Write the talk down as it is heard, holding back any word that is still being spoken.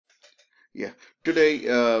Yeah,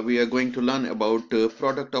 today we are going to learn about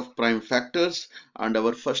product of prime factors, and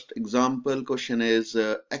our first example question is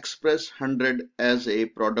express 100 as a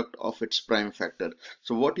product of its prime factor.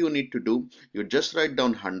 So what you need to do, you just write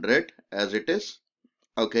down 100 as it is,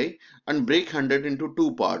 okay, and break 100 into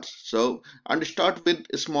two parts. So and start with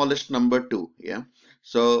smallest number 2, yeah.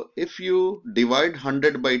 So if you divide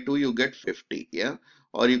 100 by 2 you get 50, yeah,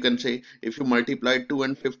 or you can say if you multiply 2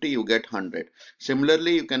 and 50 you get 100.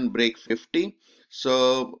 Similarly you can break 50,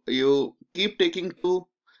 so you keep taking 2,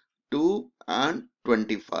 2 and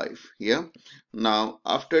 25, yeah. Now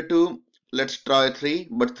after 2, let's try 3,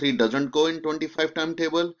 but 3 doesn't go in 25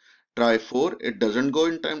 timetable. Try 4, it doesn't go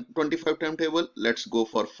in 25 timetable. Let's go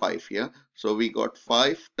for 5, yeah. So we got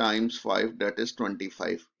 5 times 5, that is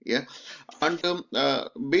 25, yeah. And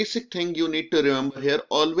basic thing you need to remember here,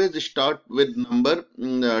 always start with number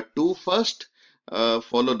 2 first,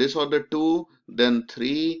 follow this order: 2, then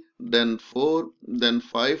 3, then 4, then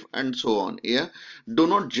 5, and so on, yeah. Do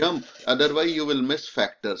not jump, otherwise you will miss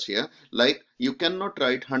factors, yeah. Like you cannot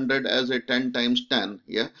write 100 as a 10 times 10,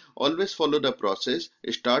 yeah. Always follow the process.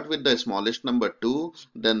 Start with the smallest number 2,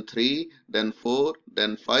 then 3, then 4,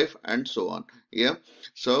 then 5, and so on, yeah.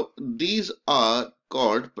 So these are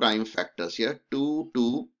called prime factors, yeah. 2,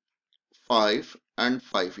 2, 5 and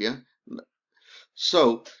 5, yeah.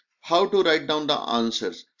 So how to write down the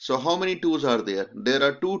answers? So how many 2's are there? There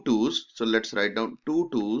are two 2's. So let's write down two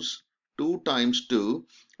 2's. 2 times 2,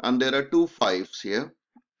 and there are two 5's here.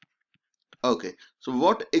 Okay, so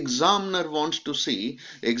what examiner wants to see?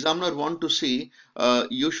 Examiner want to see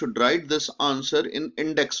you should write this answer in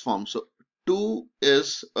index form. So 2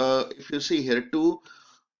 is, if you see here, 2,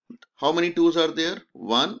 how many 2's are there?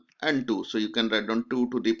 1 and 2. So you can write down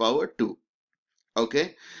 2 to the power 2.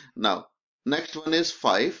 Okay, now next one is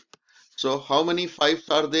 5. So how many 5's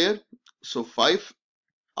are there? So 5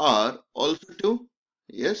 are also 2.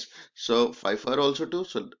 Yes, so 5 are also 2.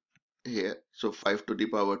 So here, so 5 to the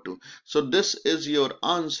power 2. So this is your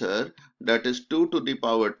answer, that is 2 to the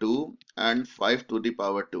power 2 and 5 to the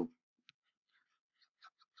power 2.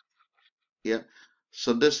 Yeah,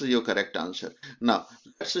 so this is your correct answer. Now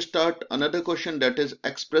let's start another question, that is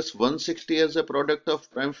express 160 as a product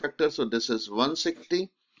of prime factor. So this is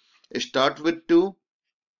 160. Start with 2.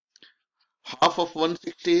 Half of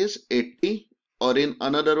 160 is 80, or in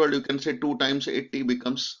another word you can say 2 times 80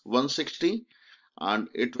 becomes 160, and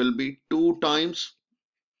it will be 2 times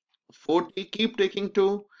 40. Keep taking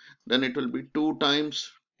 2, then it will be 2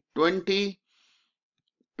 times 20,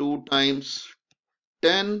 2 times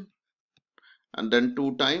 10, and then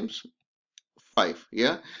 2 times 5,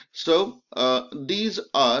 yeah. So these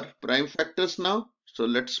are prime factors now. So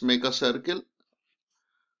let's make a circle.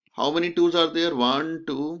 How many 2's are there? 1,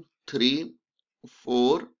 2, 3,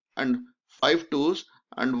 4, and 5 2's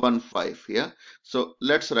and 1 5, yeah. So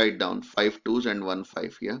let's write down 5 2's and 1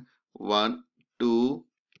 5, yeah. 1, 2,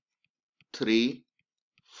 3,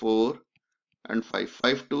 4, and 5.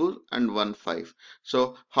 5 2's and 1 5.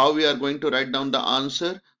 So how we are going to write down the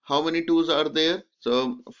answer? How many 2's are there?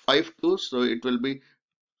 So 5 2's, so it will be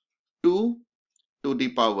 2 to the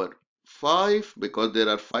power 5, because there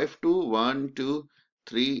are 5 2, 1 2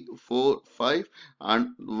 3 4 5 and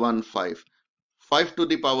 1 5. 5 to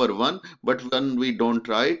the power 1, but when we don't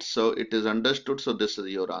write, so it is understood. So this is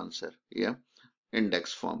your answer, yeah,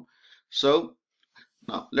 index form. So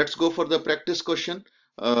now let's go for the practice question.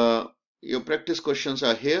 Your practice questions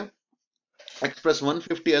are here. Express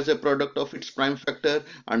 150 as a product of its prime factor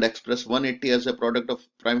and express 180 as a product of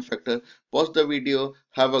prime factor. Pause the video,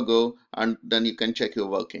 have a go, and then you can check your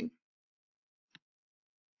working.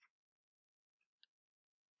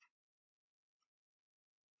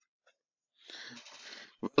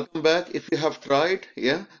 Welcome back. If you have tried,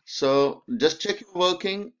 yeah, so just check your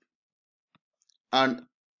working and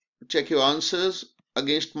check your answers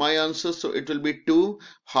against my answers. So it will be 2.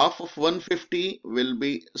 Half of 150 will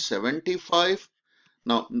be 75.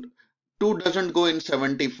 Now 2 doesn't go in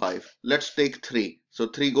 75. Let's take 3. So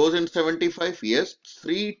 3 goes in 75. Yes,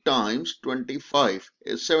 3 times 25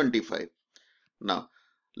 is 75. Now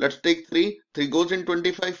let's take 3. 3 goes in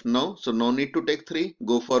 25. No, so no need to take 3.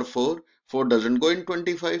 Go for 4. 4 doesn't go in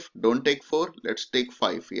 25. Don't take 4. Let's take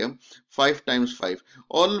 5. Yeah, 5 times 5.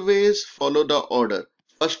 Always follow the order.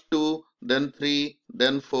 First 2, then 3,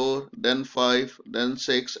 then 4, then 5, then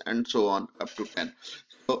 6, and so on up to 10.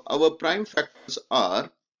 So our prime factors are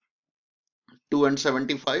 2 and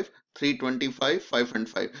 75, 3, 25, 5 and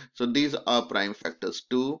 5. So these are prime factors: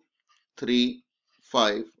 2, 3,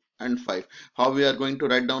 5 and 5. How we are going to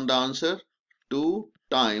write down the answer? 2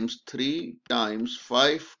 times 3 times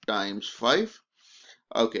 5 times 5.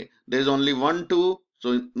 Okay, there is only one 2,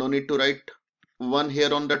 So no need to write 1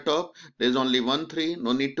 here on the top. There's only 1 3,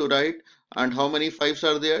 no need to write. And how many 5s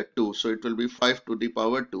are there? 2. So it will be 5 to the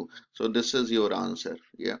power 2. So this is your answer.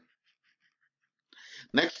 Yeah.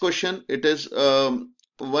 Next question, it is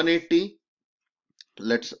 180.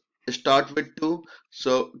 Let's start with 2.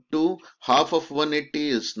 So 2, half of 180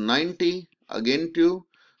 is 90. Again 2,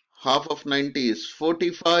 half of 90 is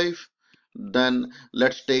 45. Then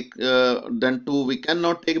let's take then 2 we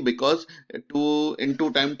cannot take because 2 into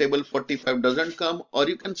timetable 45 doesn't come, or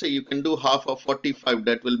you can say you can do half of 45,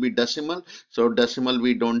 that will be decimal. So decimal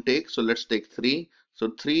we don't take, so let's take 3.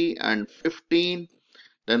 So 3 and 15.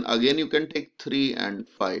 Then again you can take 3 and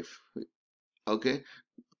 5. Okay,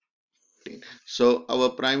 so our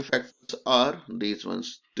prime factors are these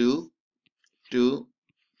ones: 2, 2,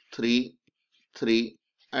 3, 3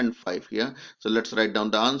 and 5. Yeah, so let's write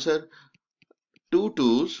down the answer: 2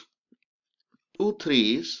 2s, 2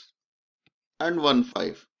 3s and 1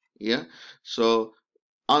 5. Yeah, so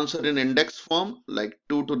answer in index form, like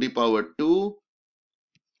 2 to the power 2,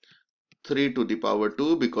 3 to the power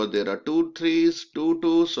 2, because there are 2 3s, 2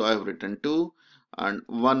 2s, so I have written 2, and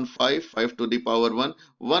 1 5, 5 to the power 1.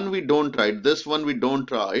 1 we don't write, this one we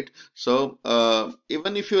don't write. So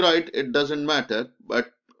even if you write, it doesn't matter,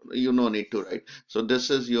 but you no need to write. So this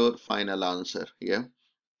is your final answer. Yeah,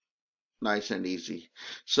 nice and easy.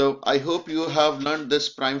 So I hope you have learned this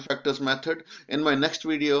prime factors method. In my next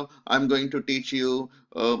video, I'm going to teach you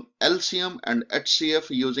LCM and HCF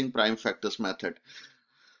using prime factors method.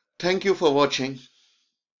 Thank you for watching.